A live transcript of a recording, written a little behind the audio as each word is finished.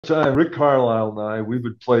Time, Rick Carlisle and I, we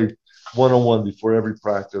would play one-on-one before every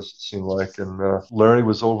practice, it seemed like. And Larry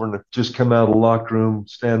was over in the, just come out of the locker room,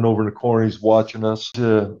 standing over in the corner. He's watching us.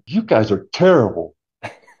 You guys are terrible.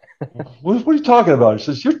 What are you talking about? He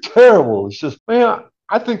says, you're terrible. He says, man,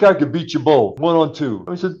 I think I could beat you both, 1-on-2.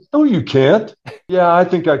 I said, no, you can't. Yeah, I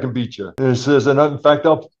think I can beat you. And he says, and in fact,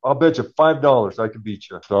 I'll bet you $5 I can beat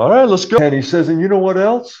you. So, all right, let's go. And he says, and you know what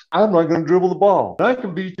else? I'm not going to dribble the ball. I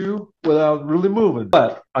can beat you without really moving,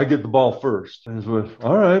 but I get the ball first. And he says,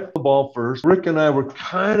 all right, the ball first. Rick and I were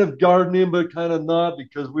kind of guarding him, but kind of not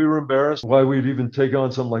because we were embarrassed why we'd even take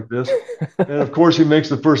on something like this. And of course, he makes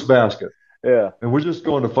the first basket. Yeah. And we're just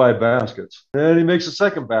going to 5 baskets. And he makes a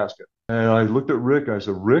second basket. And I looked at Rick. I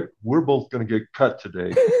said, Rick, we're both going to get cut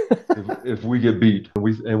today if we get beat.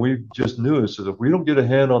 And we just knew it. So if we don't get a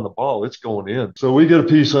hand on the ball, it's going in. So we get a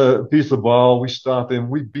piece of the ball. We stop him.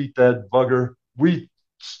 We beat that bugger. We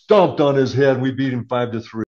stomped on his head. We beat him 5-3.